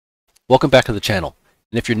Welcome back to the channel,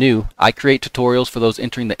 and if you're new, I create tutorials for those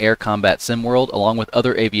entering the air combat sim world along with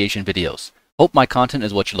other aviation videos. Hope my content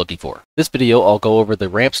is what you're looking for. This video I'll go over the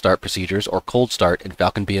ramp start procedures or cold start in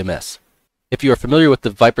Falcon BMS. If you are familiar with the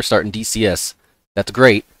Viper start in DCS, that's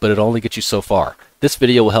great, but it'll only get you so far. This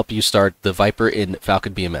video will help you start the Viper in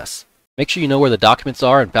Falcon BMS. Make sure you know where the documents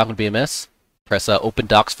are in Falcon BMS. Press Open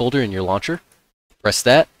Docs folder in your launcher. Press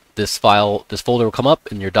that. This folder will come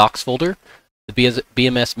up in your Docs folder. The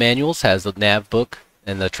BMS manuals has the nav book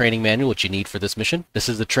and the training manual, which you need for this mission. This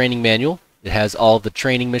is the training manual. It has all of the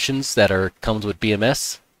training missions that comes with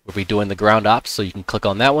BMS. We'll be doing the ground ops, so you can click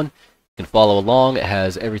on that one. You can follow along. It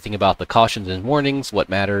has everything about the cautions and warnings, what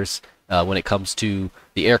matters when it comes to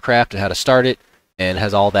the aircraft and how to start it, and it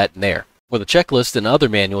has all that in there. For the checklist and other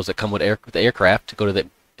manuals that come with the aircraft, go to the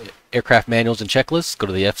aircraft manuals and checklists, go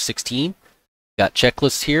to the F-16. Got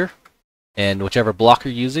checklists here, and whichever block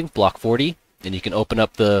you're using, block 40, and you can open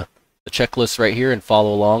up the checklist right here and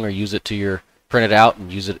follow along, or use it to print it out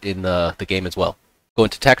and use it in the game as well. Go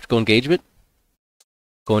into tactical engagement,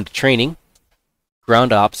 go into training.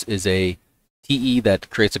 Ground ops is a TE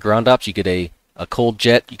that creates a ground ops. You get a cold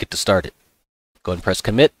jet, you get to start it. Go ahead and press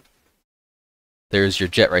commit. There's your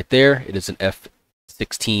jet right there. It is an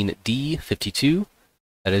F-16D-52.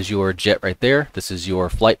 That is your jet right there. This is your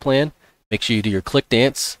flight plan. Make sure you do your click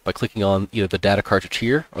dance by clicking on either the data cartridge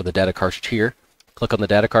here or the data cartridge here. Click on the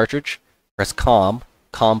data cartridge, press COM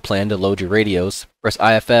plan to load your radios, press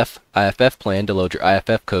IFF plan to load your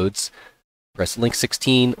IFF codes, press link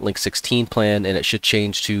 16 plan, and it should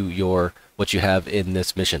change to what you have in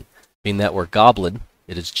this mission. Being that we're Goblin,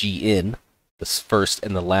 it is GN, the first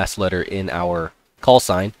and the last letter in our call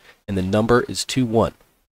sign, and the number is 21.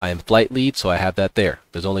 I am flight lead, so I have that there.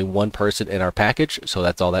 There's only one person in our package, so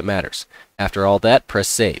that's all that matters. After all that, press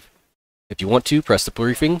save. If you want to, press the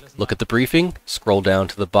briefing, look at the briefing, scroll down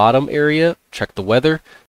to the bottom area, check the weather.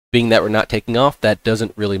 Being that we're not taking off, that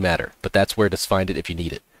doesn't really matter, but that's where to find it if you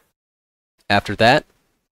need it. After that,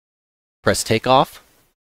 press takeoff.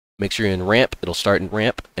 Make sure you're in ramp. It'll start in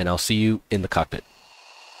ramp, and I'll see you in the cockpit.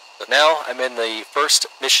 So now I'm in the first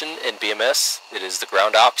mission in BMS. It is the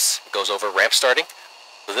ground ops. It goes over ramp starting.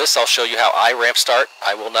 For this, I'll show you how I ramp start.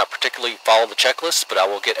 I will not particularly follow the checklist, but I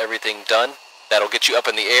will get everything done that'll get you up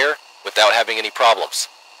in the air without having any problems.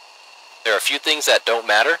 There are a few things that don't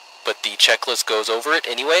matter, but the checklist goes over it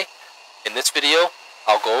anyway. In this video,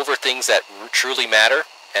 I'll go over things that truly matter,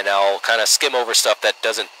 and I'll kind of skim over stuff that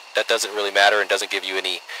doesn't really matter and doesn't give you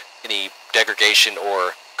any degradation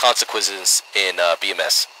or consequences in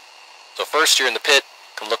BMS. So first, you're in the pit.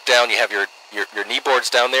 You can look down. You have your knee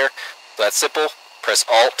boards down there. So that's simple. Press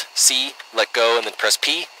Alt, C, let go, and then press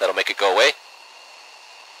P. That'll make it go away.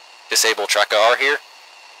 Disable track R here.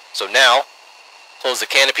 So now, close the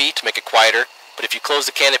canopy to make it quieter. But if you close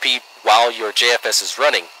the canopy while your JFS is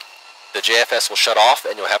running, the JFS will shut off,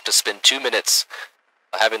 and you'll have to spend 2 minutes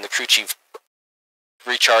having the crew chief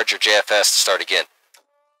recharge your JFS to start again.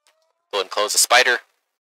 Go ahead and close the spider.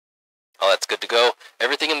 All that's good to go.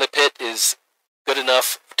 Everything in the pit is good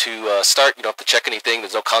enough to start. You don't have to check anything.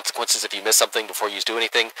 There's no consequences if you miss something before you do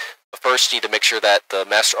anything. But first, you need to make sure that the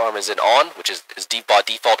master arm is on, which is by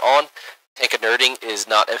default on. Tank inerting is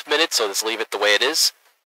not implemented, so let's leave it the way it is.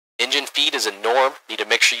 Engine feed is a norm. You need to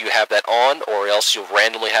make sure you have that on, or else you'll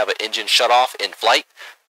randomly have an engine shut off in flight.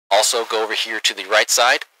 Also, go over here to the right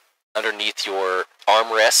side, underneath your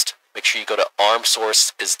arm rest. Make sure you go to arm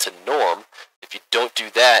source is to norm. If you don't do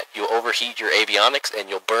that, you'll overheat your avionics, and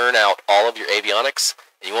you'll burn out all of your avionics,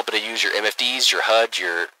 and you won't be able to use your MFDs, your HUD,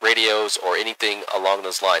 your radios, or anything along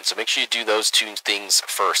those lines. So make sure you do those two things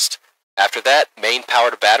first. After that, main power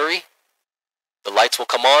to battery. The lights will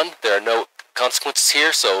come on. There are no consequences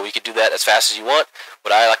here, so you can do that as fast as you want.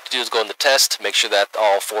 What I like to do is go in the test, make sure that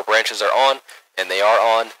all 4 branches are on, and they are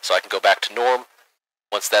on, so I can go back to norm.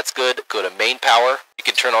 Once that's good, go to main power. You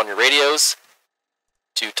can turn on your radios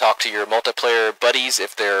to talk to your multiplayer buddies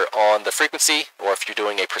if they're on the frequency, or if you're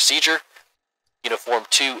doing a procedure. Uniform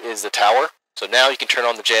 2 is the tower. So now you can turn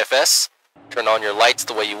on the JFS, turn on your lights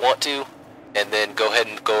the way you want to, and then go ahead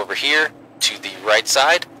and go over here to the right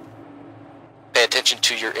side. Pay attention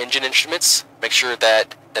to your engine instruments. Make sure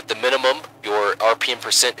that at the minimum your RPM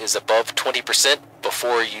percent is above 20%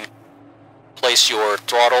 before you place your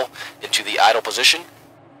throttle into the idle position,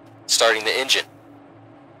 starting the engine.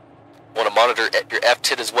 Want to monitor your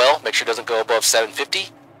F-TID as well. Make sure it doesn't go above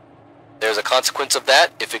 750. There's a consequence of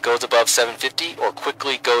that. If it goes above 750 or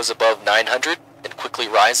quickly goes above 900 and quickly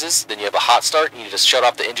rises, then you have a hot start. You need to shut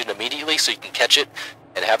off the engine immediately so you can catch it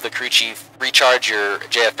and have the crew chief recharge your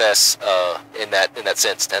JFS in that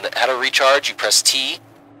sense. And how to recharge, you press T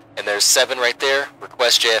And there's 7 right there,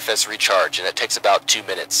 request JFS recharge, and it takes about 2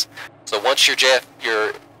 minutes. So once your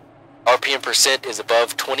RPM percent is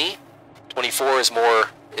above 20, 24 is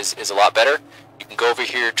a lot better. You can go over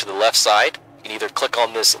here to the left side. You can either click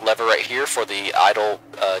on this lever right here for the idle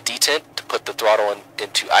detent to put the throttle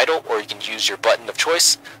into idle, or you can use your button of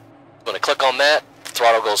choice. When I click on that, the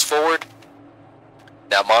throttle goes forward.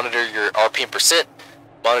 Now monitor your RPM percent.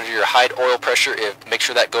 Monitor your hide oil pressure. Make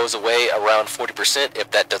sure that goes away around 40%.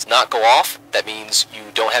 If that does not go off, that means you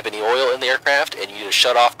don't have any oil in the aircraft and you need to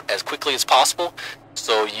shut off as quickly as possible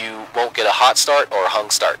so you won't get a hot start or a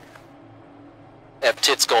hung start.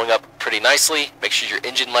 F-tit's going up pretty nicely. Make sure your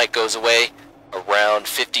engine light goes away around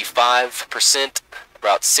 55%,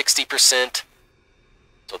 about 60%.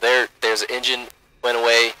 So there's the engine went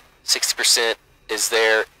away, 60% is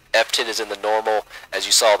there. F-tit is in the normal. As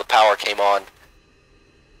you saw, the power came on.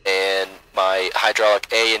 And my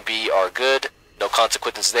hydraulic A and B are good. No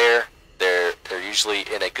consequences there. They're usually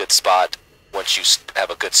in a good spot once you have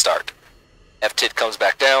a good start. F-tit comes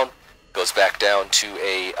back down, goes back down to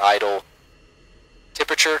a idle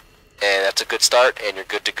temperature, and that's a good start, and you're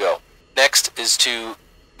good to go. Next is to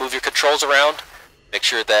move your controls around. Make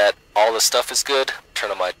sure that all the stuff is good. Turn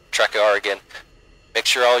on my track R again. Make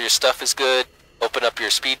sure all your stuff is good. Open up your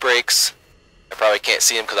speed brakes. I probably can't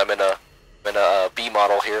see them because I'm in a B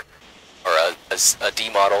model here, or a D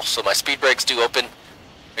model, so my speed brakes do open.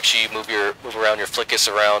 Make sure you move around your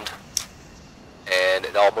FLCS around, and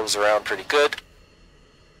it all moves around pretty good.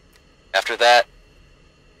 After that,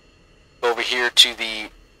 go over here to the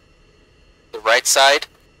right side.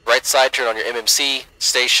 Right side, turn on your MMC,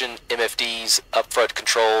 station, MFDs, upfront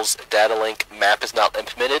controls, data link, map is not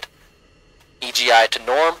implemented. EGI to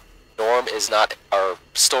norm. Norm is not, our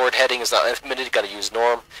stored heading is not implemented. You got to use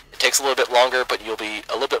norm. It takes a little bit longer, but you'll be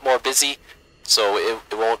a little bit more busy, so it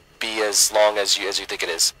won't be as long as you think it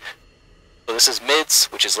is. So this is mids,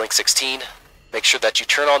 which is link 16. Make sure that you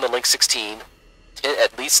turn on the link 16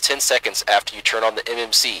 at least 10 seconds after you turn on the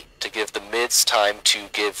MMC to give the mids time to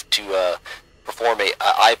perform a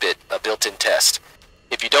IBIT, a built-in test.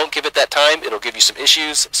 If you don't give it that time, it'll give you some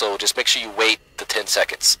issues, so just make sure you wait the 10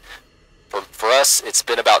 seconds. For us, it's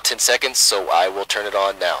been about 10 seconds, so I will turn it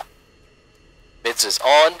on now. Mids is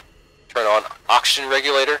on. Turn on oxygen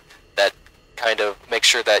regulator. That kind of makes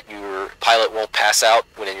sure that your pilot won't pass out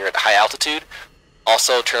when you're at high altitude.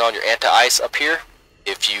 Also, turn on your anti-ice up here.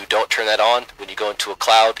 If you don't turn that on, when you go into a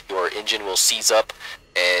cloud, your engine will seize up,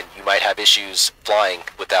 and you might have issues flying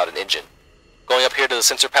without an engine. Going up here to the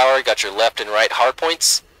sensor power, you got your left and right hard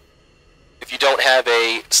points. If you don't have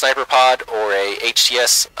a sniper pod or a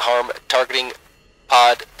HTS harm targeting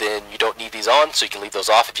pod, then you don't need these on, so you can leave those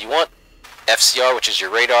off if you want. FCR, which is your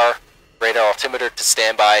radar altimeter to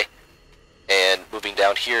standby, and moving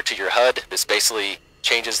down here to your HUD. This basically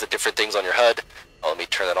changes the different things on your HUD. Let me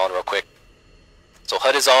turn that on real quick. So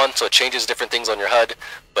HUD is on, so it changes different things on your HUD,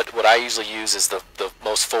 but what I usually use is the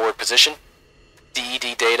most forward position.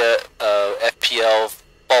 DED data, FPL,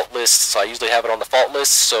 fault list, so I usually have it on the fault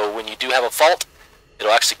list, so when you do have a fault,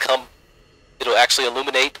 it'll actually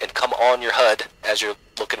illuminate and come on your HUD as you're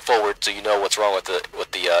looking forward, so you know what's wrong with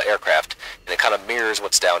the aircraft, and it kind of mirrors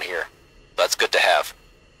what's down here. So that's good to have.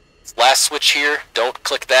 Last switch here, don't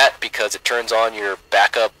click that because it turns on your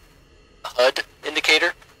backup HUD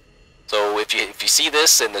indicator. So if you see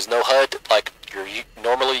this and there's no HUD like you're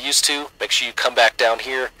normally used to, make sure you come back down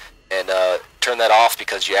here and turn that off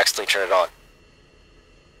because you accidentally turn it on.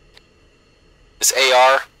 This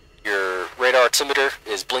AR, your radar altimeter,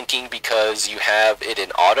 is blinking because you have it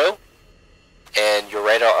in auto and your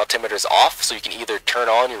radar altimeter is off, so you can either turn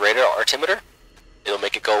on your radar altimeter, it'll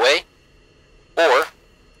make it go away, or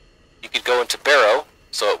you could go into baro,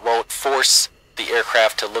 so it won't force the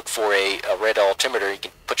aircraft to look for a radar altimeter. You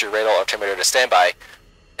can put your radar altimeter to standby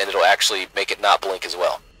and it'll actually make it not blink as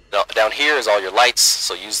well. Now down here is all your lights,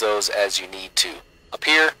 so use those as you need to. Up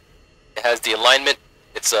here it has the alignment.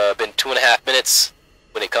 It's been 2.5 minutes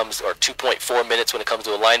when it comes, or 2.4 minutes when it comes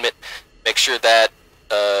to alignment. Make sure that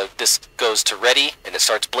this goes to ready and it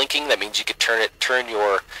starts blinking. That means you can turn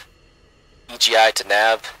your EGI to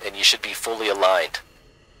nav, and you should be fully aligned.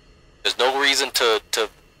 There's no reason to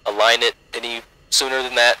align it any sooner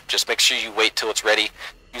than that. Just make sure you wait till it's ready.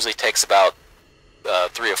 Usually takes about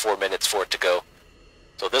 3 or 4 minutes for it to go.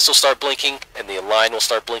 So this will start blinking, and the align will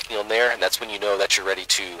start blinking on there, and that's when you know that you're ready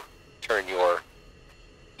to turn your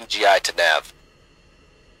EGI to nav.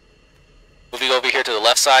 Moving over here to the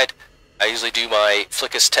left side, I usually do my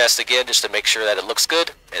FLCS test again just to make sure that it looks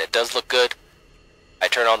good, and it does look good. I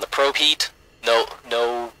turn on the probe heat.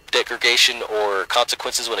 No degradation or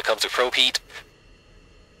consequences when it comes to probe heat.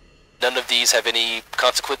 None of these have any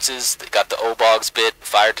consequences. They got the OBOGS bit,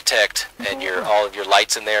 fire detect, and all of your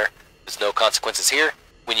lights in there. There's no consequences here.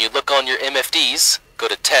 When you look on your MFDs, go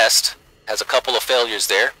to test. Has a couple of failures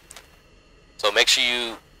there. So make sure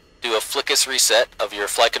you do a FLCS reset of your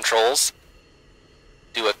flight controls.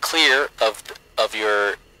 Do a clear of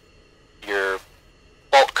your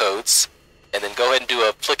fault codes, and then go ahead and do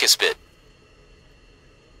a FLCS bit.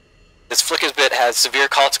 This FLCS bit has severe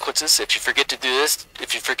consequences. If you forget to do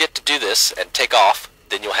this, and take off,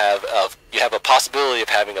 then you have a possibility of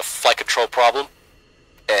having a flight control problem,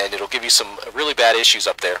 and it'll give you some really bad issues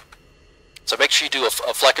up there. So make sure you do a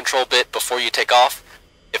flight control bit before you take off.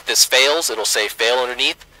 If this fails, it'll say fail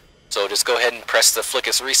underneath. So just go ahead and press the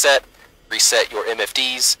FLCS reset your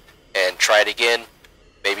MFDs, and try it again.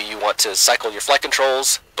 Maybe you want to cycle your flight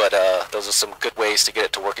controls, but those are some good ways to get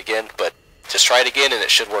it to work again. But just try it again, and it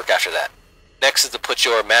should work after that. Next is to put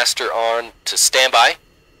your master on to standby,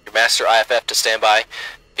 your master IFF to standby.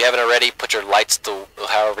 If you haven't already, put your lights to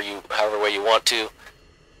however way you want to.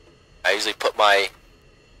 I usually put my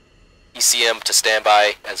ECM to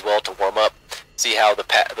standby as well to warm up. See how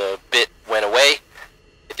the bit went away.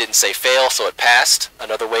 It didn't say fail, so it passed.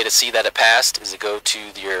 Another way to see that it passed is to go to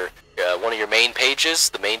your one of your main pages,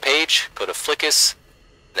 the main page. Go to FLCS,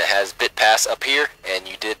 and it has bit pass up here, and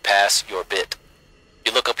you did pass your bit. If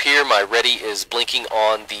you look up here, my ready is blinking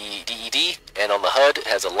on the DED, and on the HUD it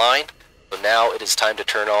has a line. So now it is time to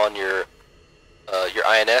turn on your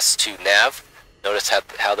INS to nav. Notice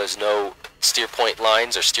how there's no steer point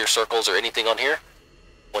lines or steer circles or anything on here.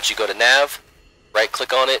 Once you go to nav, right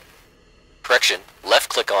click on it, left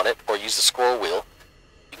click on it, or use the scroll wheel.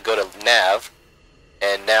 You can go to nav,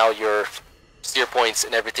 and now your steer points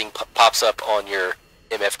and everything pops up on your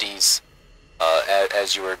MFDs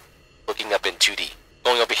as you were looking up in 2D.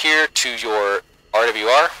 Going over here to your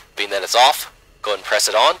RWR, being that it's off, go ahead and press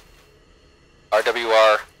it on.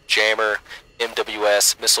 RWR, jammer,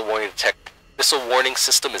 MWS, missile warning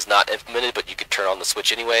system is not implemented, but you can turn on the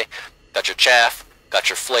switch anyway. Got your chaff, got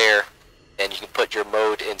your flare, and you can put your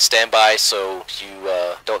mode in standby so you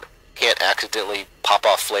can't accidentally pop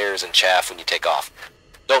off flares and chaff when you take off.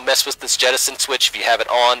 Don't mess with this jettison switch. If you have it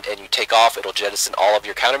on and you take off, it'll jettison all of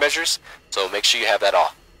your countermeasures, so make sure you have that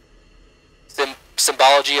off.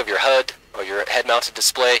 Symbology of your HUD, or your head-mounted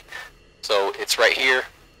display, so it's right here.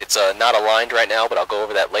 It's not aligned right now, but I'll go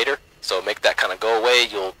over that later. So make that kind of go away.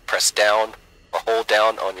 You'll press down or hold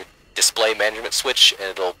down on your display management switch,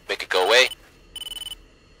 and it'll make it go away.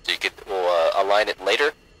 So we'll align it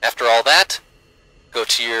later. After all that, go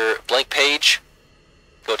to your blank page,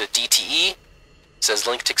 go to DTE. It says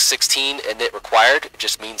link to 16 and init required. It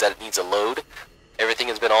just means that it needs a load. Everything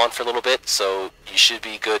has been on for a little bit, so you should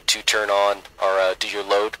be good to turn on or do your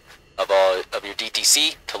load of your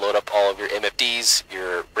DTC to load up all of your MFDs,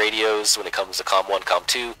 your radios when it comes to COM 1, COM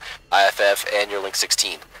 2, IFF, and your link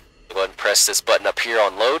 16. Go ahead and press this button up here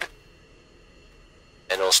on load,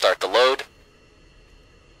 and it'll start the load.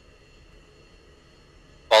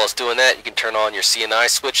 While it's doing that, you can turn on your CNI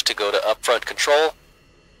switch to go to upfront control,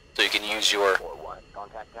 so you can use your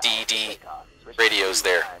DED radios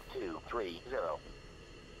there.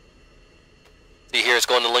 See here, it's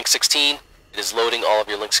going to link 16. It is loading all of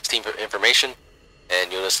your link 16 information,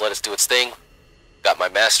 and you'll just let it do its thing. Got my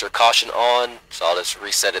master caution on, so I'll just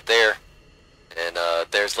reset it there. And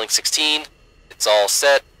there's link 16. It's all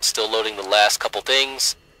set. Still loading the last couple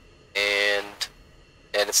things, and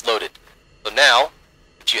it's loaded. So now,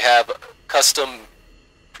 if you have custom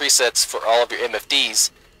presets for all of your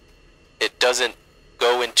MFDs, it doesn't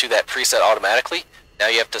go into that preset automatically. Now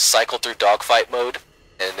you have to cycle through dogfight mode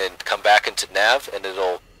and then come back into nav, and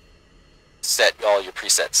it'll set all your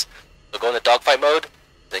presets. So go into dogfight mode,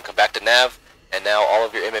 then come back to nav, and now all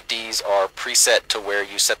of your MFDs are preset to where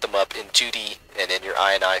you set them up in 2D and in your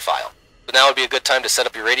INI file. So now would be a good time to set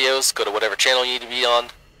up your radios. Go to whatever channel you need to be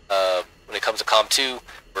on. When it comes to COM 2,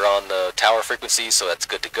 we're on the tower frequency, so that's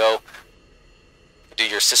good to go. Do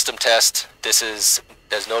your system test.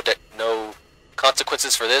 There's no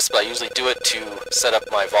consequences for this, but I usually do it to set up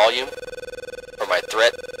my volume or my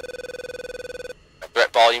threat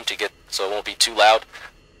volume to get so it won't be too loud.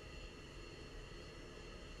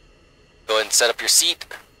 Go ahead and set up your seat.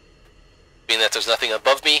 Being that there's nothing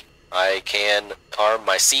above me, I can arm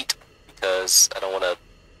my seat because I don't want to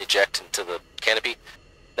eject into the canopy.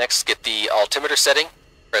 Next, get the altimeter setting.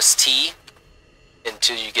 Press T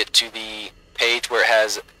until you get to the page where it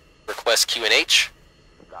has request QNH.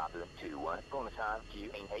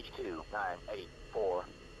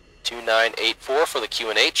 2984 for the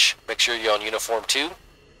QNH. Make sure you're on uniform 2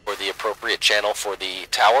 for the appropriate channel for the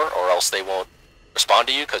tower, or else they won't respond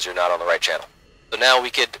to you because you're not on the right channel. So now we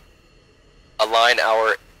could align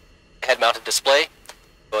our head-mounted display,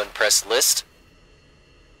 go ahead and press list,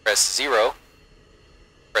 press 0,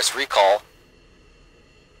 press recall,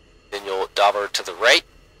 then you'll dauber to the right.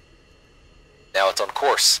 Now it's on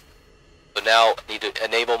course. So now I need to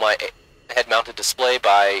enable my head-mounted display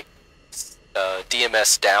by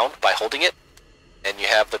DMS down by holding it, and you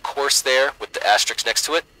have the course there with the asterisk next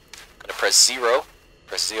to it. I'm going to press 0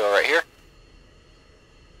 right here.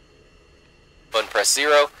 Go ahead and press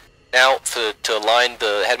 0. Now to align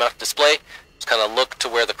the head-mounted display, just kind of look to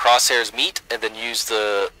where the crosshairs meet, and then use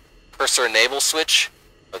the cursor enable switch,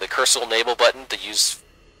 or the cursor enable button that you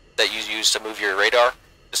use to move your radar.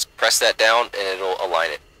 Just press that down and it'll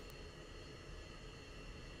align it.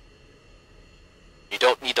 You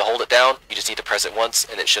don't need to hold it down, you just need to press it once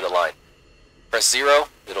and it should align. Press 0,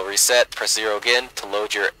 it'll reset, press 0 again to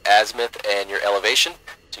load your azimuth and your elevation.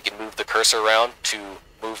 So you can move the cursor around to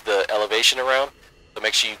move the elevation around. So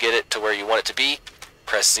make sure you get it to where you want it to be.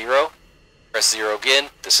 Press 0, press 0 again,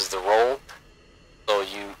 this is the roll. So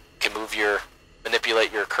you can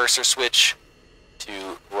manipulate your cursor switch to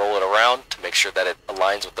roll it around to make sure that it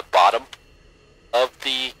aligns with the bottom of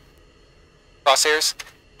the crosshairs.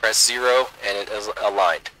 Press 0 and it is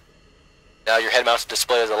aligned. Now your head-mounted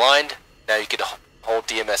display is aligned. Now you can hold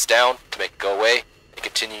DMS down to make it go away and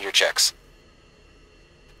continue your checks.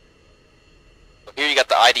 So here you got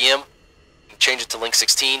the IDM. You can change it to Link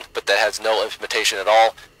 16, but that has no implementation at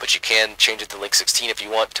all. But you can change it to Link 16 if you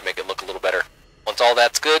want to make it look a little better. Once all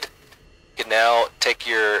that's good, you can now take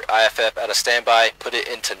your IFF out of standby, put it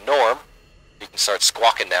into norm. You can start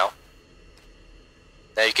squawking now.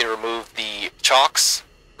 Now you can remove the chocks,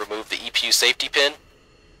 remove the EPU safety pin,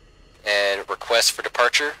 and request for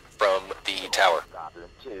departure from the tower.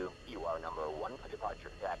 2, you are number 1 for departure,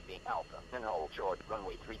 taxi Alpha, and hold short,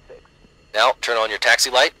 runway 36. Now turn on your taxi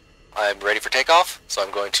light. I'm ready for takeoff, so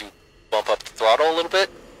I'm going to bump up the throttle a little bit.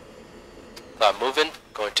 So I'm moving,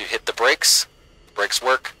 going to hit the brakes. Brakes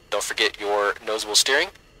work. Don't forget your nose wheel steering.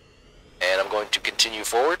 And I'm going to continue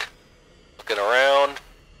forward. Looking around.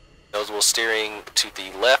 Nose wheel steering to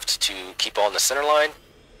the left to keep on the center line.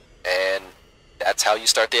 And that's how you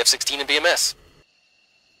start the F-16 in BMS.